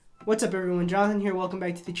What's up everyone, Jonathan here, welcome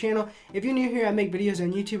back to the channel. If you're new here, I make videos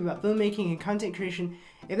on YouTube about filmmaking and content creation.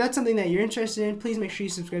 If that's something that you're interested in, please make sure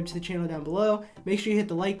you subscribe to the channel down below. Make sure you hit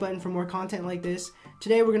the like button for more content like this.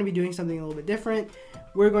 Today we're going to be doing something a little bit different.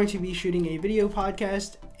 We're going to be shooting a video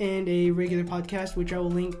podcast and a regular podcast, which I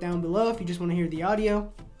will link down below if you just want to hear the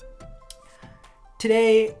audio.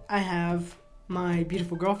 Today I have my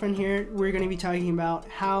beautiful girlfriend here. We're going to be talking about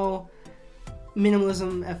how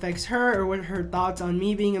minimalism affects her, or what her thoughts on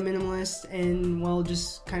me being a minimalist, and well,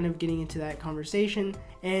 just kind of getting into that conversation.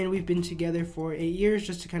 And we've been together for 8 years,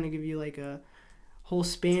 just to kind of give you like a whole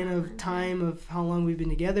span of time of how long we've been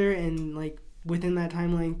together, and like within that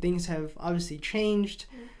timeline things have obviously changed.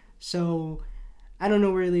 So I don't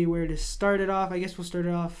know really where to start it off. I guess we'll start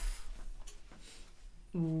it off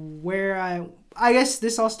where I guess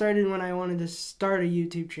this all started when I wanted to start a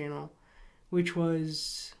YouTube channel, which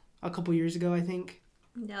was a couple years ago, I think.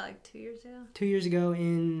 Yeah, like 2 years ago. 2 years ago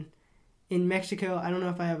in Mexico. I don't know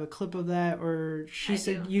if I have a clip of that, or she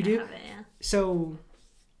said you do. I have it, yeah. So,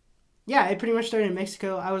 yeah, it pretty much started in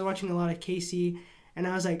Mexico. I was watching a lot of Casey, and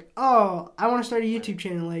I was like, oh, I want to start a YouTube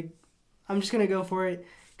channel. Like, I'm just going to go for it,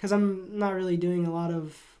 because I'm not really doing a lot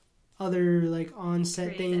of other, like,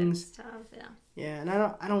 on-set things. Stuff, yeah. Yeah, and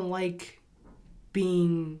I don't like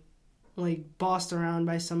being like bossed around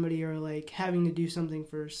by somebody, or like having to do something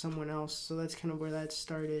for someone else. So that's kind of where that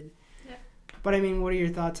started. Yeah. But I mean, what are your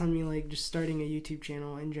thoughts on me like just starting a YouTube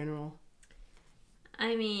channel in general?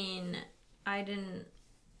 I mean, I didn't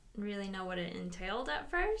really know what it entailed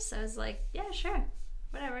at first. I was like, yeah, sure,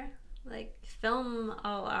 whatever. Like, film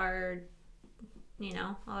all our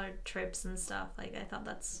trips and stuff. Like, I thought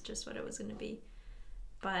that's just what it was going to be.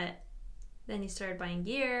 But then you started buying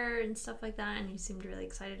gear and stuff like that, and you seemed really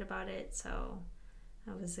excited about it. So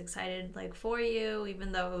I was excited, like, for you,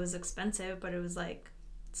 even though it was expensive, but it was like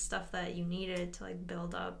stuff that you needed to like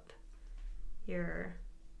build up your,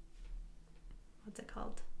 what's it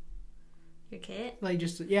called? Your kit? Like,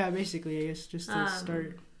 just, yeah, basically, I guess, just to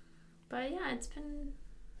start. But yeah, it's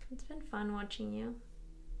been fun watching you,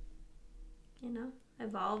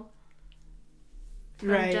 evolve.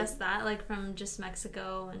 From just that, like from just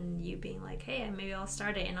Mexico and you being like, hey, maybe I'll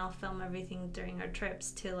start it and I'll film everything during our trips,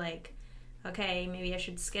 to like, okay, maybe I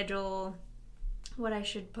should schedule what I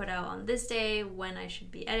should put out on this day, when I should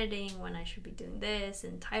be editing, when I should be doing this,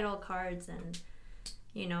 and title cards, and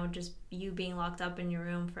just you being locked up in your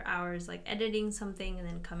room for hours, like editing something, and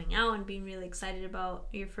then coming out and being really excited about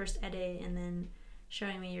your first edit, and then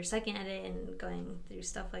showing me your second edit and going through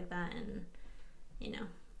stuff like that, and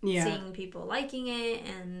yeah, seeing people liking it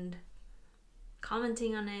and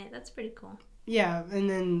commenting on it. That's pretty cool. Yeah, and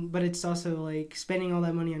then, but it's also like spending all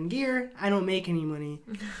that money on gear. I don't make any money.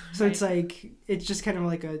 So Right. It's like, it's just kind of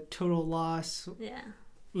like a total loss. Yeah.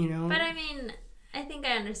 But I mean, I think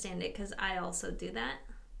I understand it, because I also do that.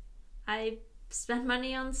 I spend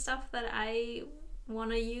money on stuff that I want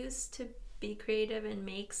to use to be creative and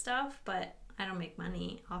make stuff, but I don't make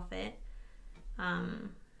money off it.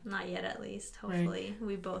 Not yet, at least. Hopefully. Right.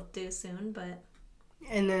 We both do soon, but...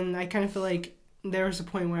 And then I kind of feel like there was a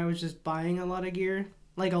point where I was just buying a lot of gear.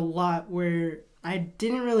 Like, a lot, where I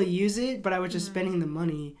didn't really use it, but I was just spending the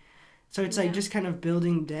money. So it's like just kind of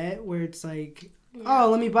building debt, where it's like, oh,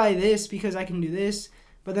 let me buy this because I can do this.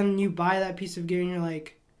 But then you buy that piece of gear and you're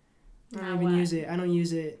like, I don't even use it. I don't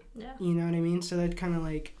use it. Yeah. You know what I mean? So that kind of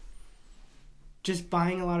like just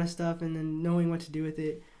buying a lot of stuff and then knowing what to do with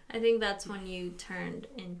it. I think that's when you turned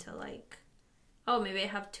into like, oh, maybe I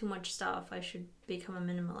have too much stuff, I should become a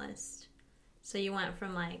minimalist. So you went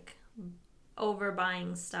from like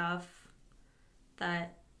overbuying stuff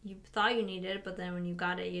that you thought you needed, but then when you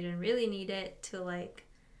got it, you didn't really need it, to like,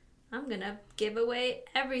 I'm gonna give away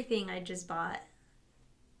everything I just bought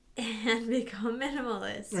and become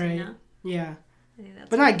minimalist. Right. Yeah. I think that's,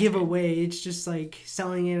 but not give away. It's just like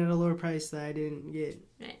selling it at a lower price that I didn't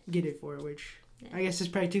get it for, which... Yeah. I guess it's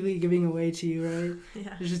practically giving away to you, right?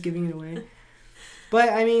 Yeah. It's just giving it away. But,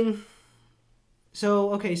 I mean,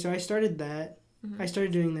 so I started that. Mm-hmm. I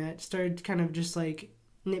started doing that. Started kind of just, like,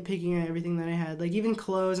 nitpicking at everything that I had. Like, even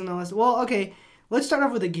clothes and all that stuff. Well, okay, let's start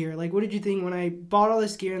off with the gear. Like, what did you think when I bought all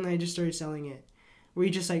this gear and then I just started selling it? Were you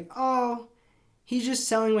just like, oh, he's just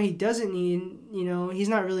selling what he doesn't need, he's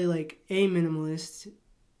not really, like, a minimalist.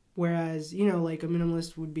 Whereas, like a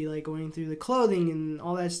minimalist would be like going through the clothing and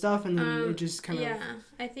all that stuff, and then it just kind of... Yeah,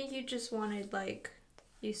 I think you just wanted, like,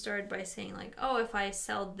 you started by saying, like, oh, if I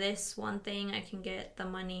sell this one thing, I can get the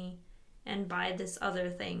money and buy this other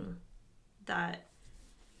thing that...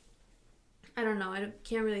 I don't know, I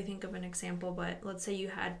can't really think of an example, but let's say you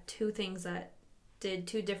had two things that did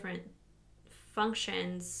two different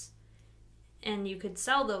functions, And you could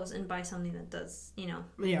sell those and buy something that does, you know,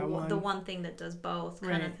 the one thing that does both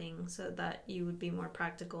kind of thing, so that you would be more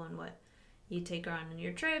practical in what you take around on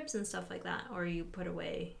your trips and stuff like that, or you put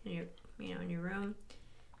away in your, you know, in your room.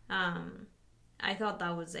 I thought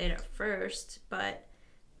that was it at first, but,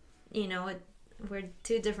 you know, we're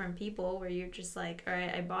two different people where you're just like, all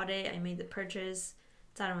right, I bought it, I made the purchase,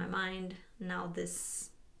 it's out of my mind. Now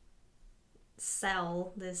this,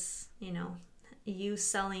 you know, you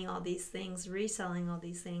selling all these things, reselling all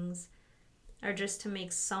these things, are just to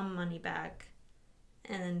make some money back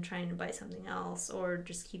and then trying to buy something else or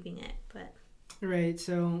just keeping it. But right,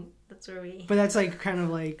 so that's where we, but that's like kind of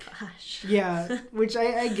like, gosh, yeah, which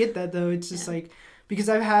I get that though. It's just like, because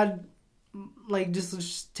I've had, like, let's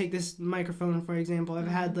just take this microphone for example. I've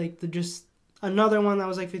had like just another one that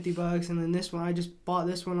was like $50, and then this one, I just bought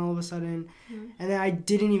this one all of a sudden, and then I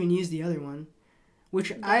didn't even use the other one.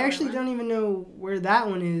 Which I actually don't even know where that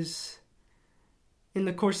one is in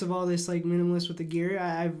the course of all this, like, minimalist with the gear.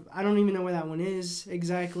 I don't even know where that one is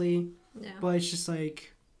exactly. Yeah. But it's just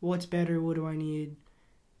like, what's better? What do I need?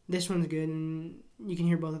 This one's good, and you can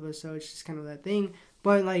hear both of us, so it's just kind of that thing.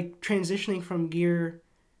 But, like, transitioning from gear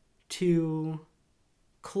to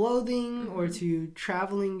clothing or to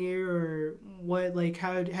traveling gear, or what, like,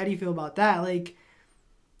 how do you feel about that? Like,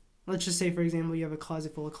 let's just say, for example, you have a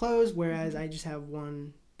closet full of clothes, whereas I just have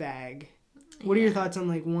one bag. What are your thoughts on,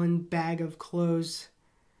 like, one bag of clothes?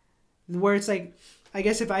 Where it's like, I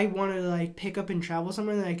guess if I wanted to, like, pick up and travel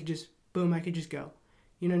somewhere, then I could just, boom, I could just go.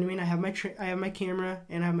 You know what I mean? I have my camera,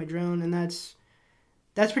 and I have my drone, and that's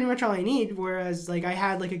pretty much all I need. Whereas, like, I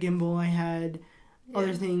had, like, a gimbal, I had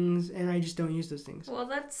other things, and I just don't use those things. Well,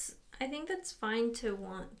 I think that's fine to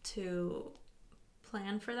want to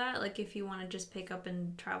plan for that. Like, if you want to just pick up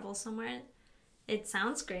and travel somewhere, it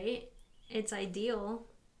sounds great, it's ideal,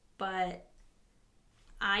 but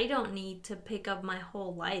I don't need to pick up my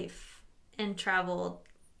whole life and travel,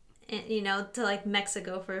 you know, to like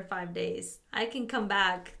Mexico for 5 days. I can come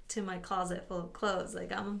back to my closet full of clothes.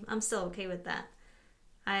 Like, I'm still okay with that.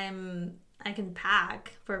 I can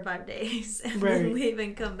pack for 5 days and then leave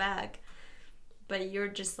and come back, but you're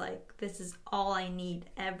just like, this is all I need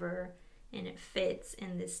ever, and it fits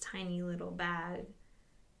in this tiny little bag,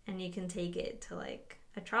 and you can take it to like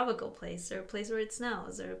a tropical place, or a place where it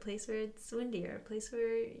snows, or a place where it's windy, or a place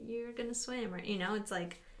where you're gonna swim, or, you know, it's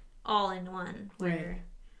like all in one. Where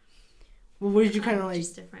well, what did you kind of like,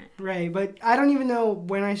 just different, right? But I don't even know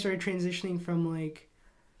when I started transitioning from like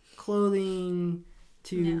clothing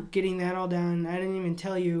to getting that all done. I didn't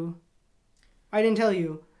tell you.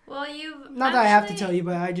 Well, you've not that I have to tell you,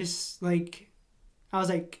 but I just like, I was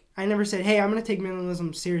like, I never said, hey, I'm going to take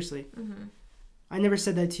minimalism seriously. I never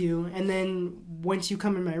said that to you. And then once you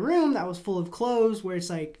come in my room that was full of clothes, where it's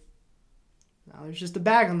like, now there's just a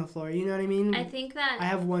bag on the floor. You know what I mean? I think that I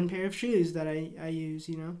have one pair of shoes that I use,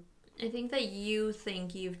 you know? I think that you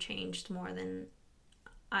think you've changed more than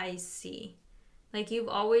I see. Like, you've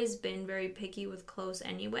always been very picky with clothes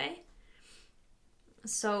anyway.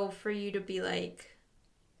 So for you to be like,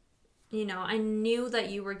 you know, I knew that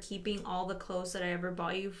you were keeping all the clothes that I ever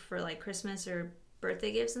bought you for like Christmas or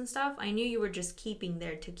birthday gifts and stuff. I knew you were just keeping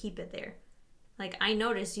there to keep it there. Like, I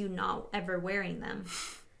noticed you not ever wearing them,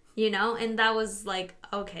 you know? And that was like,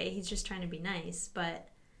 okay, he's just trying to be nice. But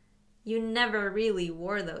you never really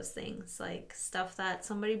wore those things. Like, stuff that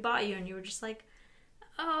somebody bought you and you were just like,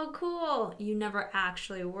 oh, cool. You never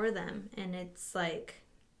actually wore them. And it's like,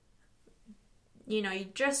 you know, you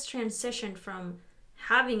just transitioned from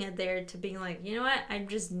having it there to being like, you know what, I'm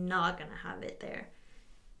just not gonna have it there,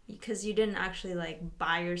 because you didn't actually like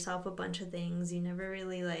buy yourself a bunch of things. You never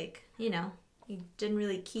really, like, you know, you didn't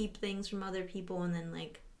really keep things from other people and then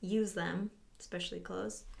like use them, especially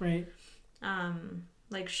clothes, right?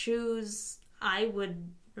 Like shoes, I would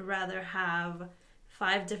rather have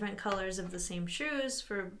 5 different colors of the same shoes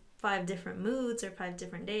for 5 different moods or 5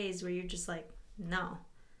 different days, where you're just like, no.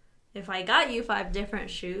 If I got you 5 different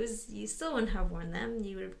shoes, you still wouldn't have worn them.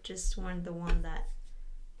 You would have just worn the one that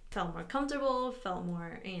felt more comfortable, felt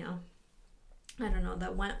more, you know, I don't know,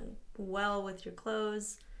 that went well with your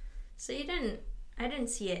clothes. So I didn't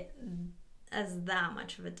see it as that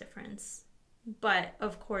much of a difference. But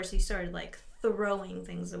of course you started like throwing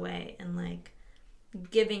things away and like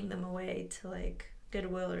giving them away to like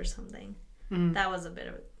Goodwill or something. That was a bit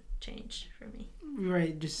of a change for me.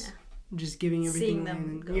 Right, just giving everything. Seeing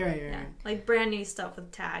them go. Right. Like brand new stuff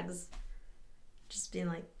with tags. Just being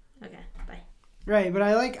like, okay, bye. Right, but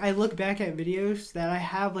I look back at videos that I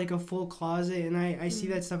have like a full closet, and I see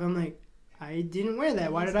that stuff. I'm like, I didn't wear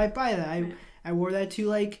that. Why did I buy that? I wore that to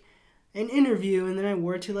like an interview, and then I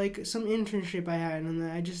wore it to like some internship I had, and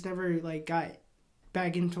then I just never like got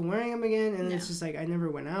back into wearing them again. And it's just like I never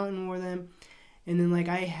went out and wore them. And then like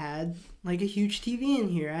I had like a huge TV in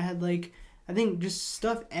here. I had like I think just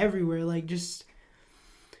stuff everywhere. Like just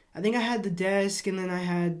I think I had the desk, and then I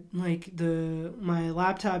had like my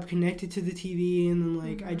laptop connected to the TV, and then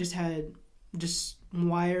like I just had just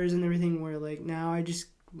wires and everything. Where like now I just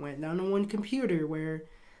went down to one computer where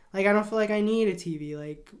like I don't feel like I need a TV.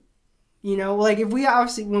 Like, you know, like if we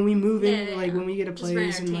obviously when we move in, like when we get a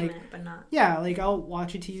place and like but not. Yeah, like I'll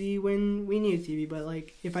watch a TV when we need a TV, but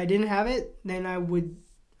like if I didn't have it, then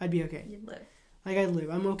I'd be okay. You'd live. Like I'd live.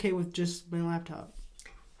 I'm okay with just my laptop.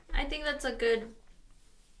 I think that's a good,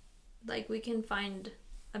 like we can find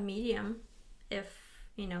a medium if,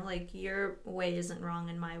 you know, like your way isn't wrong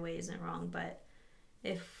and my way isn't wrong, but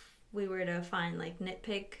if we were to find like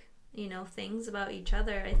nitpick, you know, things about each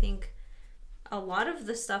other, I think a lot of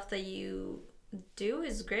the stuff that you do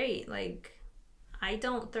is great. Like, I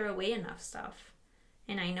don't throw away enough stuff,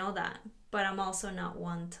 and I know that, but I'm also not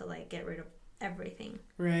one to like get rid of everything.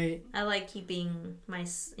 Right. I like keeping my,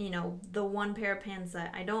 you know, the one pair of pants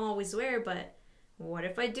that I don't always wear, but what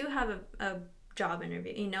if I do have a job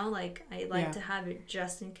interview, you know, like I like to have it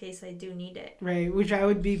just in case I do need it. Right, which I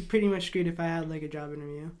would be pretty much screwed if I had like a job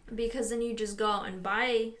interview. Because then you just go out and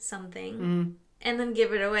buy something and then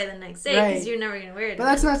give it away the next day because you're never going to wear it. But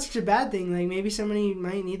that's not such a bad thing. Like maybe somebody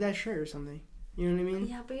might need that shirt or something. You know what I mean?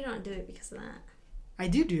 Yeah, but you don't do it because of that. I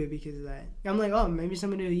do it because of that. I'm like, oh, maybe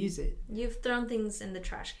somebody will use it. You've thrown things in the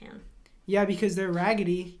trash can. Yeah, because they're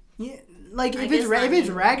raggedy. Yeah, like if it's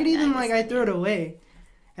raggedy, then like I throw it away.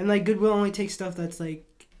 And like Goodwill only takes stuff that's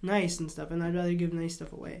like nice and stuff, and I'd rather give nice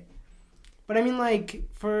stuff away. But I mean, like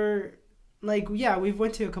for like we've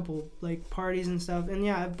went to a couple like parties and stuff, and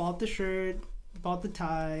I've bought the shirt, bought the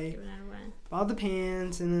tie, bought the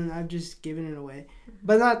pants, and then I've just given it away.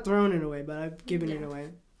 But not thrown it away, but I've given it away.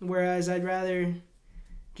 Whereas I'd rather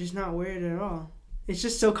just not wear it at all. It's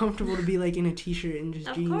just so comfortable to be like in a t-shirt and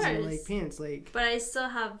just jeans and like pants, like. But I still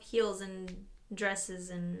have heels and dresses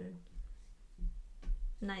and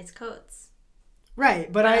nice coats.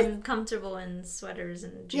 Right, but I'm comfortable in sweaters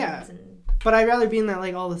and jeans and. But I'd rather be in that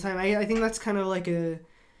like all the time. I think that's kind of like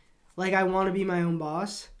I want to be my own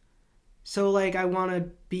boss. So like I want to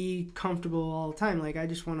be comfortable all the time. Like I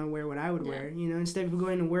just want to wear what I would wear, you know, instead of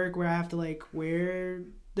going to work where I have to like wear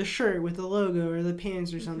the shirt with the logo or the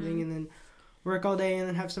pants or something and then work all day and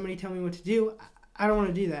then have somebody tell me what to do. I don't want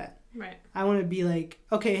to do that. Right. I want to be like,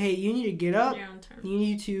 okay, hey, you need to get up. Your own terms. You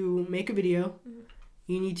need to make a video.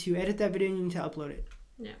 You need to edit that video and you need to upload it.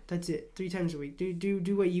 Yeah. That's it. 3 times a week.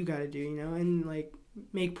 Do what you got to do, you know, and like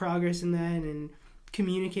make progress in that and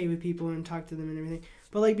communicate with people and talk to them and everything.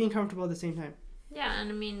 But like being comfortable at the same time. Yeah, and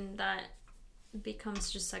I mean that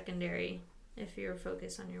becomes just secondary if you're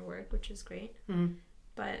focused on your work, which is great. Mm-hmm.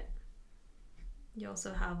 But you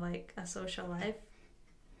also have like a social life.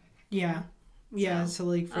 Yeah. Yeah, so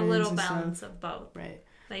like a little balance of both. Right.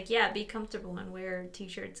 Like, be comfortable and wear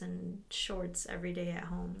t-shirts and shorts every day at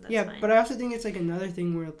home. That's fine. But I also think it's like another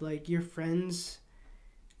thing where like your friends,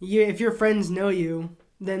 if your friends know you,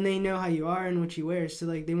 then they know how you are and what you wear, so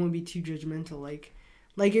like they won't be too judgmental.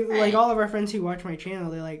 Like all of our friends who watch my channel,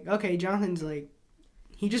 they're like, okay, Jonathan's like,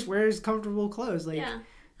 he just wears comfortable clothes. Like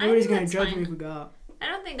nobody's gonna judge me if we go out. I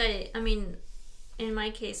don't think I mean, in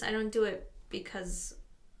my case, I don't do it because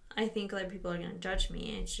I think other people are going to judge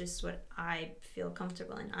me. It's just what I feel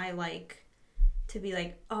comfortable in. I like to be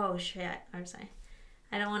like, oh shit, I'm sorry.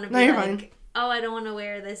 I don't want to be like, oh, I don't want to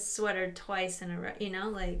wear this sweater twice in a row, you know,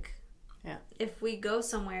 like, if we go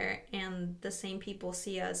somewhere and the same people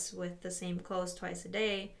see us with the same clothes twice a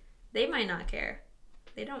day, they might not care.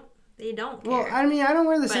 They don't care. Well, I mean, I don't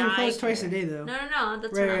wear the same clothes twice a day, though. No,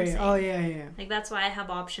 that's what I'm saying. Oh, yeah. Like, that's why I have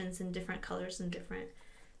options in different colors and different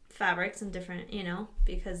fabrics and different, you know,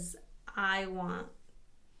 because I want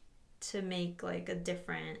to make like a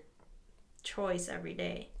different choice every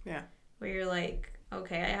day. Yeah. Where you're like,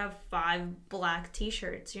 okay, I have 5 black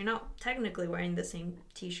t-shirts. You're not technically wearing the same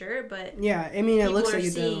t-shirt, but yeah, I mean, it looks like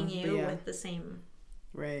people are seeing you with the same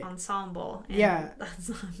ensemble. And that's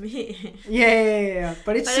not me. Yeah.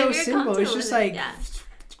 But it's so simple. It's just like,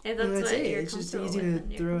 if that's it. It's just easy to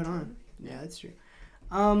throw it on. Yeah, that's true.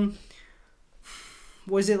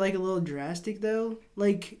 Was it like a little drastic though?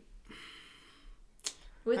 Like,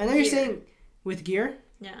 I know you're saying with gear.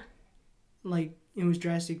 Yeah. Like it was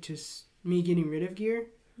drastic to me getting rid of gear.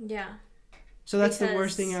 Yeah. So that's the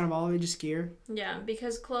worst thing out of all of it, just gear. Yeah,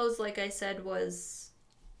 because clothes, like I said, was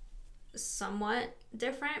somewhat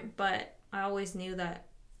different, but I always knew that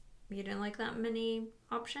you didn't like that many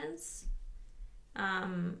options.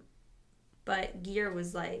 But gear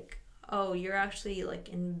was like, oh, you're actually like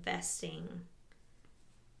investing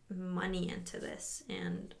money into this.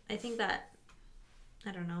 And I think that,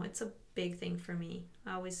 I don't know, it's a big thing for me.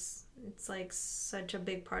 It's like such a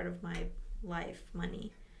big part of my life,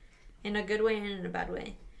 money. In a good way and in a bad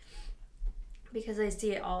way. Because I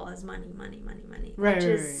see it all as money. Right, which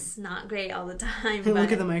is not great all the time. But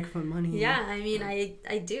look at the microphone, money. Yeah, I mean,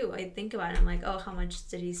 I do. I think about it. I'm like, oh, how much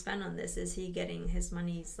did he spend on this? Is he getting his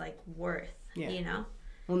money's like worth? Yeah. You know?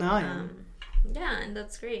 Well, now I am. Yeah, and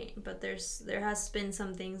that's great. But there has been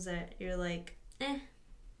some things that you're like,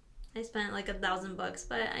 I spent like $1,000,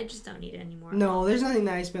 but I just don't need it anymore. No, there's nothing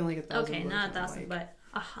that I spent like $1,000. Okay, not 1,000, but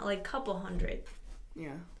like a couple hundred.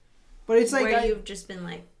 Yeah, but it's like where you've just been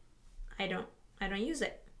like, I don't use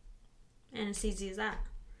it, and it's easy as that.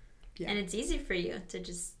 Yeah. And it's easy for you to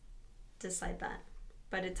just decide that,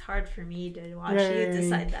 but it's hard for me to watch you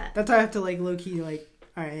decide that. That's why I have to like low key like,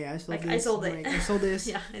 all right, yeah, I sold this. I sold it. Like, I sold this.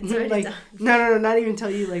 Yeah, it's already like, done. No, not even tell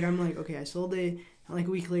you. Like, I'm like, okay, I sold it. And like a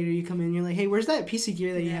week later, you come in, you're like, hey, where's that piece of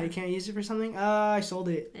gear that you had? You can't use it for something? I sold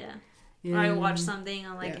it. Yeah. Or I watch something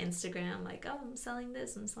on like Instagram. I'm like, oh, I'm selling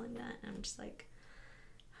this, I'm selling that. And I'm just like,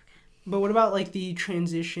 okay. But what about like the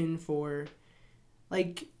transition for,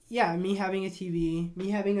 like, yeah, me having a TV, me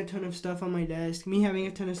having a ton of stuff on my desk, me having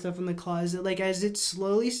a ton of stuff in the closet. Like, as it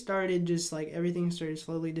slowly started, just like everything started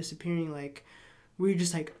slowly disappearing. Like, we were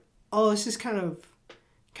just like, oh, this is kind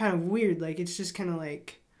of weird. Like, it's just kind of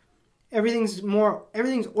like everything's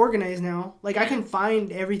organized now. Like, I can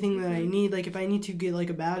find everything that I need. Like, if I need to get like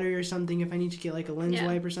a battery or something, if I need to get like a lens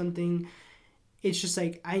wipe or something, it's just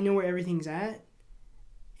like I know where everything's at,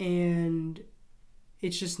 and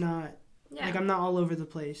it's just not like I'm not all over the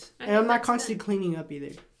place, and I'm not constantly cleaning up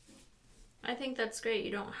either. I think that's great.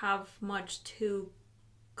 You don't have much to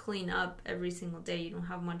clean up every single day. You don't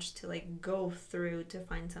have much to like go through to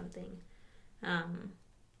find something,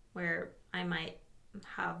 where I might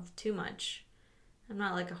have too much. I'm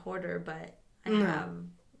not like a hoarder, but I have,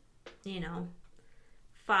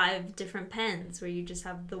 5 different pens where you just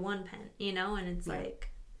have the one pen, and it's like,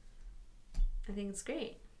 I think it's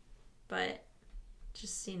great, but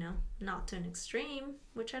just, not to an extreme,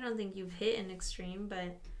 which I don't think you've hit an extreme,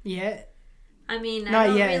 but I mean, I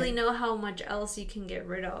don't really know how much else you can get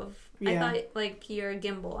rid of. I thought, like, your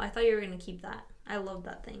gimbal, I thought you were going to keep that. I love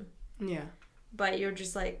that thing. Yeah. But you're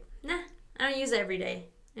just like, nah, I don't use it every day.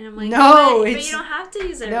 And I'm like, no, but you don't have to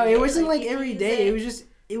use it every day. No, it wasn't like every day.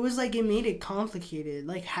 It was like, it made it complicated.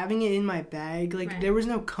 Like, having it in my bag, like, there was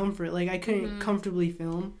no comfort. Like, I couldn't comfortably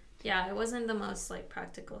film. Yeah, it wasn't the most, like,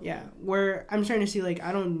 practical. Yeah, where I'm starting to see, like,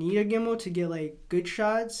 I don't need a gimbal to get, like, good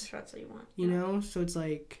shots. Shots that you want. You know? So it's,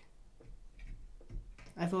 like,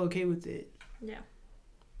 I feel okay with it. Yeah.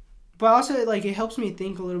 But also, like, it helps me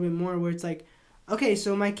think a little bit more where it's, like, okay,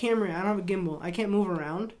 so my camera, I don't have a gimbal. I can't move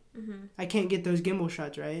around. Mm-hmm. I can't get those gimbal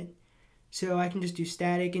shots, right? So I can just do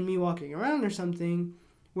static and me walking around or something.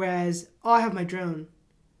 Whereas, I have my drone.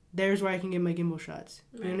 There's where I can get my gimbal shots.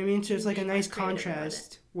 You know what I mean? So it's like a nice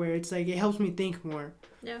contrast where it's like, it helps me think more.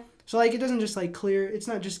 Yeah. So like, it doesn't just like it's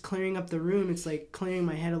not just clearing up the room. It's like clearing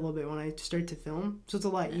my head a little bit when I start to film. So it's a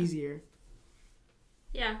lot easier.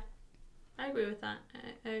 Yeah. I agree with that.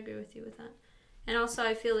 I agree with you with that. And also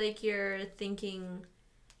I feel like you're thinking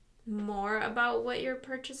more about what your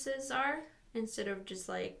purchases are instead of just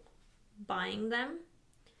like buying them.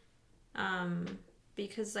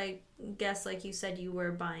 Because I guess, like you said, you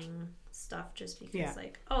were buying stuff just because,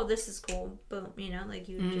 like, oh, this is cool, boom, like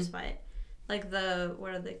you just buy it. Like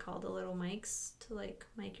what are they called? The little mics to, like,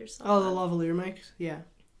 mic yourself. Oh, the lavalier mics? Yeah.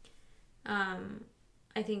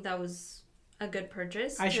 I think that was a good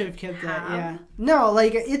purchase. I should have kept that, yeah. No,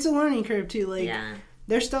 like, it's a learning curve, too. Like,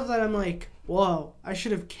 there's stuff that I'm like, whoa, I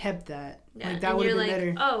should have kept that. Yeah. Like, that would have been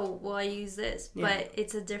better. Oh, well, I use this, but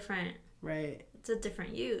it's a different... Right. It's a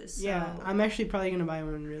different use. So. Yeah, I'm actually probably going to buy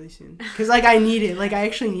one really soon. Because, like, I need it. Like, I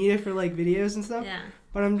actually need it for, like, videos and stuff. Yeah.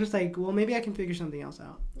 But I'm just like, well, maybe I can figure something else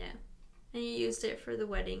out. Yeah. And you used it for the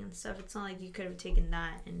wedding and stuff. It's not like you could have taken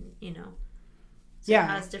that and, So it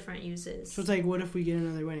has different uses. So it's like, what if we get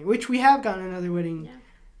another wedding? Which we have gotten another wedding. Yeah.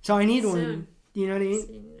 So I need one. You know what I mean?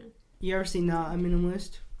 Soon. You ever see Not a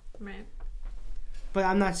Minimalist? Right. But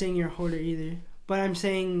I'm not saying you're a hoarder either. But I'm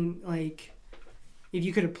saying, like... If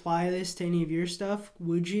you could apply this to any of your stuff,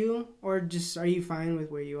 would you? Or just are you fine with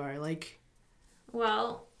where you are? Like,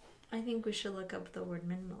 well, I think we should look up the word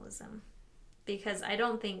minimalism. Because I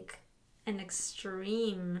don't think an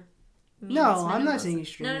extreme means No, I'm not saying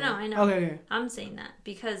extreme. No, I know. Okay. I'm saying that.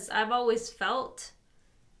 Because I've always felt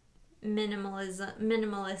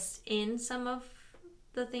minimalist in some of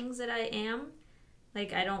the things that I am.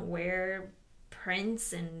 Like, I don't wear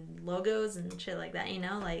prints and logos and shit like that, you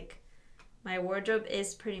know? Like, my wardrobe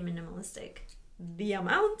is pretty minimalistic. The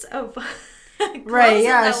amount of clothes right,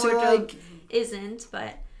 yeah, in that so wardrobe like isn't,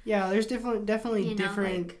 but yeah, there's definitely you know,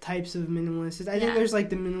 different like, types of minimalists. I think there's like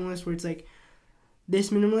the minimalist where it's like this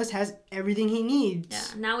minimalist has everything he needs.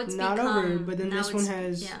 Yeah, now it's not become, over, but then this one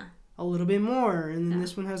has a little bit more, and then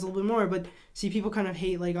this one has a little bit more. But see, people kind of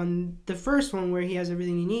hate like on the first one where he has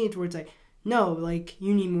everything he needs, where it's like, no, like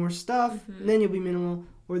you need more stuff, and then you'll be minimal.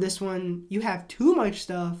 Or this one, you have too much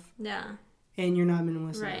stuff. Yeah. And you're not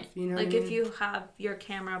minimalist right. enough. You know, like what I mean? if you have your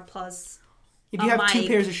camera plus if you have mic, 2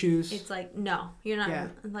 pairs of shoes, it's like no, you're not.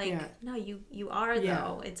 No, you are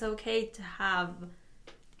though. It's okay to have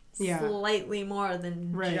slightly more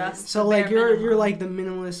than just. So like you're like the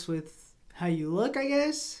minimalist with how you look, I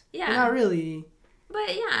guess. Yeah. But not really.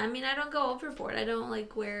 But yeah, I mean, I don't go overboard. I don't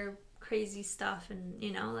like wear crazy stuff, and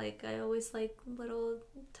you know, like I always like little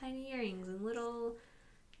tiny earrings and little.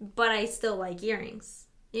 But I still like earrings.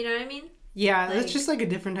 You know what I mean? Yeah, like, that's just like a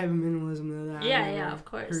different type of minimalism, though. That yeah, of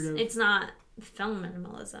course. It's not film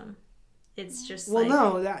minimalism. It's just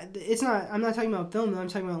no, it's not. I'm not talking about film. Though. I'm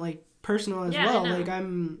talking about like personal as well. Like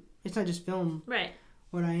it's not just film. Right.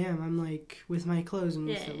 What I am, I'm like with my clothes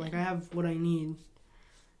and stuff. Like I have what I need.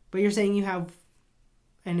 But you're saying you have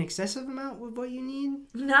an excessive amount of what you need?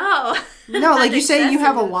 No. No, like you're saying you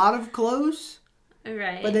have a lot of clothes.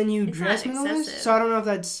 Right. But then you dress minimalist. So I don't know if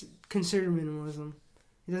that's considered minimalism.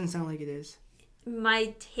 It doesn't sound like it is.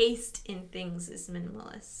 My taste in things is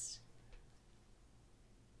minimalist.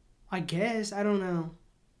 I guess. I don't know.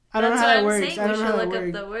 I don't know how it works. I don't know how it works. We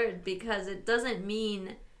should look up the word because it doesn't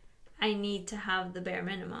mean I need to have the bare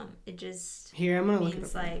minimum. It just I'm gonna means look it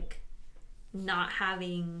up. Like not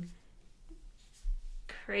having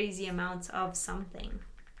crazy amounts of something.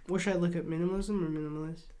 What should I look at? Minimalism or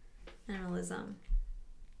minimalist? Minimalism.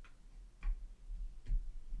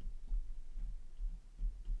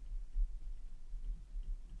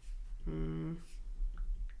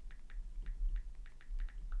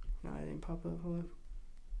 No, I didn't pop up. Hold on.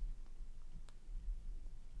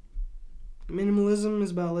 Minimalism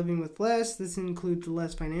is about living with less. This includes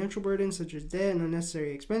less financial burdens such as debt and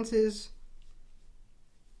unnecessary expenses.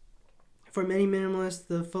 For many minimalists,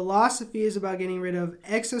 the philosophy is about getting rid of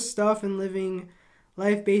excess stuff and living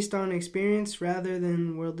life based on experience rather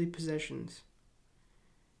than worldly possessions.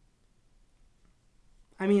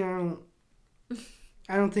 I mean,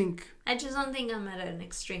 I don't think... I just don't think I'm at an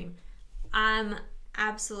extreme. I'm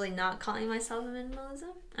absolutely not calling myself a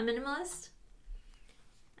minimalist.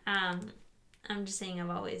 I'm just saying I've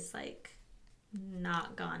always, like,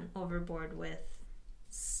 not gone overboard with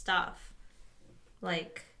stuff.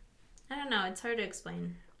 Like, I don't know. It's hard to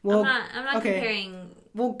explain. Well, I'm not comparing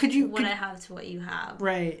what I have to what you have.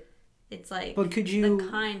 Right. It's like the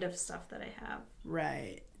kind of stuff that I have.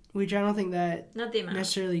 Right. Which I don't think that not the amount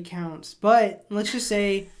necessarily counts. But let's just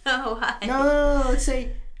say... Oh, why? No. Let's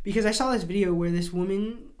say... Because I saw this video where this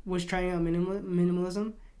woman was trying out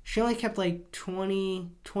minimalism. She only kept like 20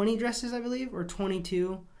 dresses, I believe, or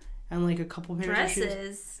 22, and like a couple pairs of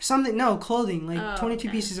shoes. Clothing. Like 22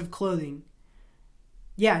 pieces of clothing.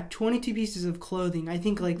 Yeah, 22 pieces of clothing. I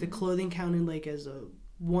think like the clothing counted like as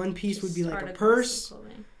one piece would be like a purse.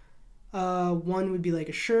 One would be like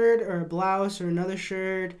a shirt or a blouse or another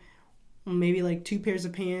shirt. Maybe like 2 pairs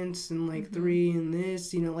of pants and like 3 and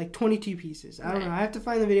this, like 22 pieces. I don't know. I have to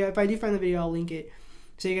find the video. If I do find the video, I'll link it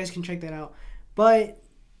so you guys can check that out. But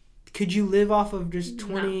could you live off of just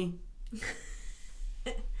 20?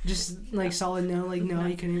 No. Just like solid no? Like no,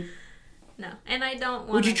 you couldn't. No, and I don't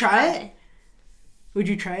want. Would you try it? Would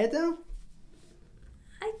you try it though?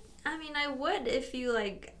 I mean, I would if you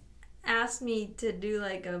like asked me to do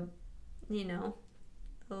like a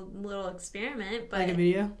little experiment, but like a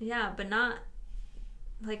video. Yeah, but not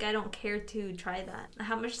like I don't care to try that.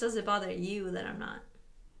 How much does it bother you that I'm not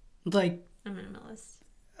like a minimalist?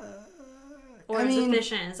 Or as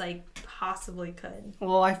efficient as I possibly could.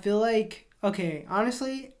 Well, I feel like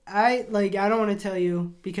honestly, I don't want to tell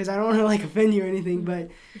you because I don't want to like offend you or anything, but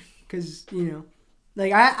because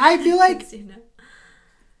like I feel like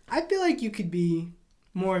I feel like you could be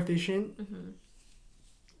more efficient. Mm-hmm.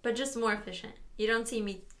 But just more efficient. You don't see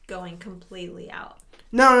me going completely out.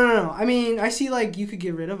 No. I mean, I see like you could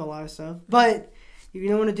get rid of a lot of stuff, but if you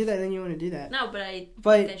don't want to do that, then you want to do that. No, but I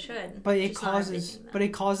think I should. But it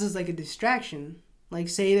causes like a distraction. Like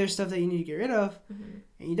say there's stuff that you need to get rid of, and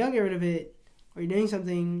you don't get rid of it, or you're doing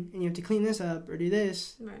something and you have to clean this up or do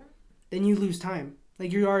this. Right. Then you lose time.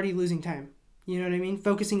 Like you're already losing time. You know what I mean?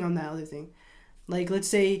 Focusing on that other thing. Like let's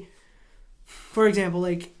say, for example,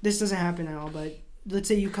 like this doesn't happen at all, but let's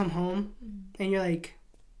say you come home and you're like,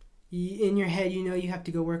 in your head, you know you have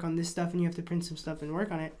to go work on this stuff and you have to print some stuff and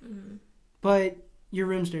work on it. Mm-hmm. But your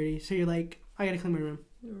room's dirty, so you're like, I gotta clean my room.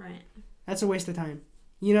 Right. That's a waste of time.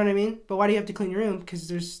 You know what I mean? But why do you have to clean your room? Because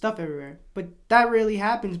there's stuff everywhere. But that rarely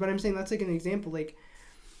happens. But I'm saying that's like an example. Like,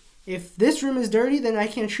 if this room is dirty, then I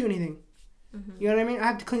can't shoot anything. Mm-hmm. You know what I mean? I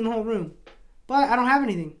have to clean the whole room. But I don't have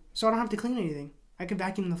anything, so I don't have to clean anything. I can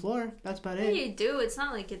vacuum the floor. That's about it. Yeah, you do. It's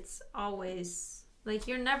not like it's always... Like,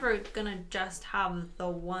 you're never gonna just have the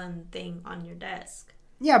one thing on your desk.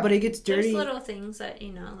 Yeah, but it gets dirty. There's little things that,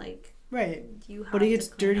 you know, like... Right. You have but it gets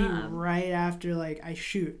dirty up. Right after, like, I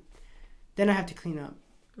shoot. Then I have to clean up.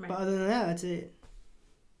 Right. But other than that, that's it.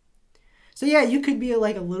 So, yeah, you could be,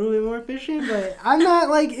 like, a little bit more efficient, but I'm not,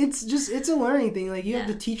 like, it's a learning thing. Like, you have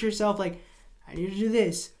to teach yourself, like, I need to do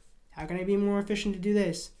this. How can I be more efficient to do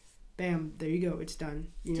this? Bam, there you go. It's done.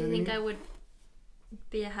 You know do you think I would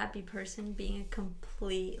be a happy person being a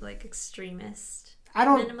complete, like, extremist?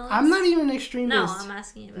 Minimalist? I'm not even an extremist. No, I'm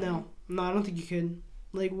asking you about No, I don't think you could.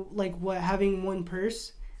 Like what, having one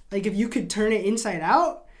purse? Like, if you could turn it inside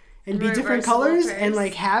out and be different colors and,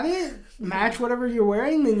 like, have it match whatever you're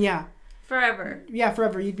wearing, then yeah. Forever. Yeah,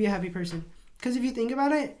 forever. You'd be a happy person. Because if you think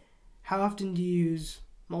about it, how often do you use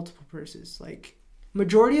multiple purses? Like,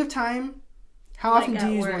 majority of time, how often do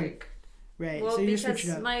you use one? Right. Well, so you because switch it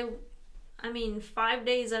up. 5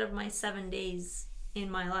 days out of my 7 days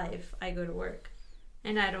in my life, I go to work.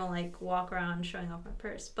 And I don't, like, walk around showing off my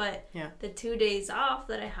purse. But the 2 days off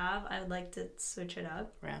that I have, I would like to switch it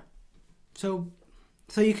up. Yeah. So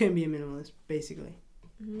you couldn't be a minimalist, basically.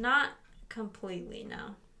 Not completely,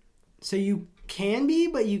 no. So you can be,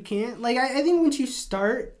 but you can't. Like, I think once you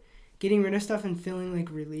start getting rid of stuff and feeling, like,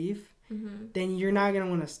 relief, then you're not going to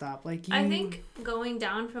want to stop. Like, I think going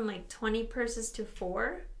down from, like, 20 purses to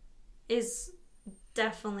 4 is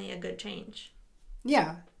definitely a good change.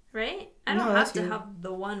 Yeah. Right? I don't have to have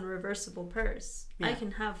the one reversible purse. Yeah. I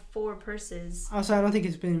can have 4 purses. Also, I don't think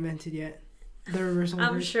it's been invented yet. The reversible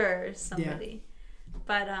I'm purse. sure somebody. Yeah.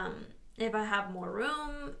 But if I have more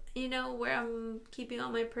room, you know, where I'm keeping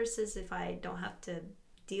all my purses, if I don't have to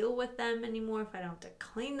deal with them anymore, if I don't have to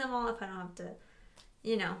clean them all, if I don't have to,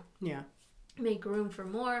 you know, make room for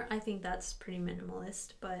more, I think that's pretty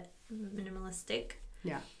minimalistic.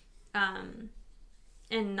 Yeah. And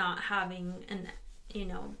not having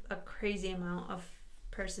a crazy amount of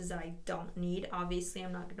purses that I don't need. Obviously,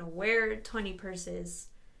 I'm not going to wear 20 purses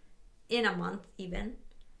in a month even.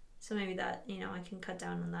 So maybe that, I can cut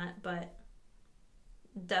down on that, but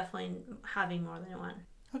definitely having more than one.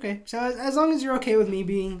 Okay, so as long as you're okay with me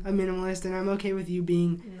being a minimalist and I'm okay with you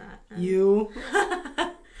being you,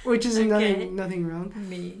 which is nothing wrong.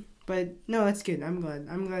 Me. But no, that's good. I'm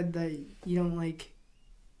glad that you don't like...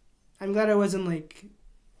 I'm glad I wasn't like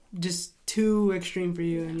just too extreme for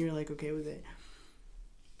you and you're like okay with it.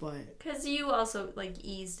 But... Because you also like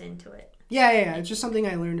eased into it. Yeah. It's just something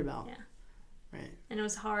I learned about. Yeah. Right. And it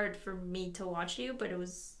was hard for me to watch you, but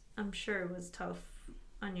I'm sure it was tough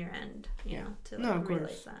on your end, you know, to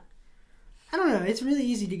realize that. I don't know. It's really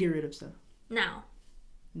easy to get rid of stuff. Now.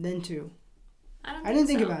 Then too. I didn't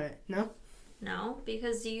think about it. No? No,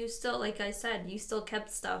 because you still, like I said, you still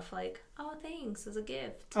kept stuff like, oh, thanks, as a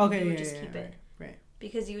gift. Okay, you would just keep it. Right.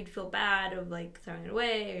 Because you would feel bad of like throwing it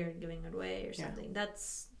away or giving it away or something. Yeah.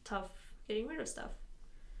 That's tough getting rid of stuff.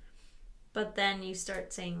 But then you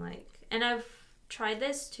start saying like, and I've tried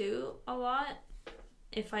this too a lot.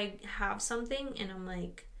 If I have something and I'm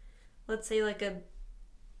like, let's say like a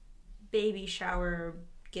baby shower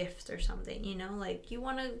gift or something, you know, like you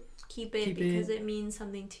want to keep it because it means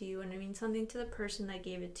something to you and it means something to the person that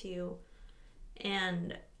gave it to you.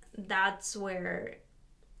 And that's where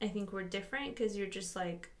I think we're different, because you're just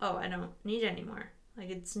like, oh, I don't need it anymore. Like,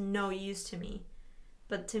 it's no use to me.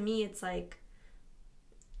 But to me, it's like,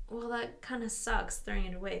 well, that kind of sucks throwing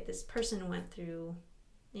it away. This person went through,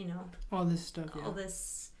 you know, all this stuff, all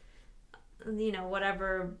this, you know,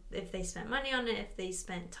 whatever, if they spent money on it, if they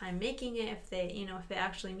spent time making it, if they, you know, if it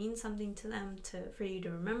actually means something to them for you to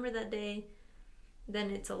remember that day, then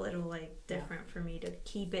it's a little like different for me to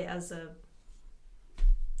keep it as a,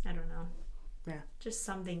 I don't know, just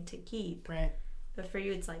something to keep. Right. But for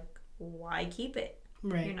you, it's like, why keep it?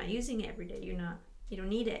 Right. You're not using it every day. You don't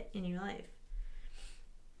need it in your life.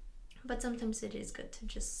 But sometimes it is good to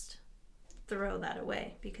just throw that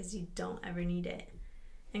away because you don't ever need it.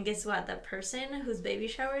 And guess what? That person whose baby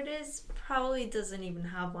shower it is probably doesn't even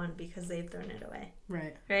have one because they've thrown it away.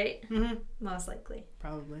 Right. Right? Mm-hmm. Most likely.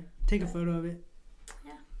 Probably. Take a photo of it.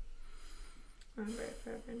 Yeah. Remember it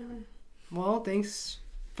forever and ever. Well, thanks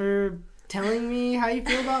for telling me how you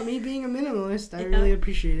feel about me being a minimalist. I really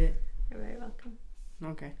appreciate it. You're very welcome.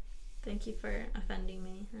 Okay. Thank you for offending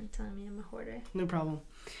me and telling me I'm a hoarder. No problem.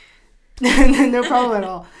 No problem at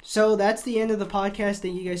all. So that's the end of the podcast.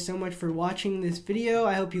 Thank you guys so much for watching this video.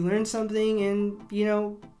 I hope you learned something, and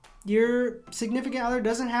your significant other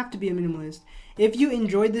doesn't have to be a minimalist. If you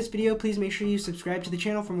enjoyed this video, please make sure you subscribe to the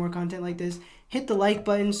channel for more content like this. Hit the like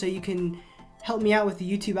button so you can help me out with the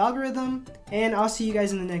YouTube algorithm, and I'll see you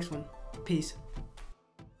guys in the next one. Peace.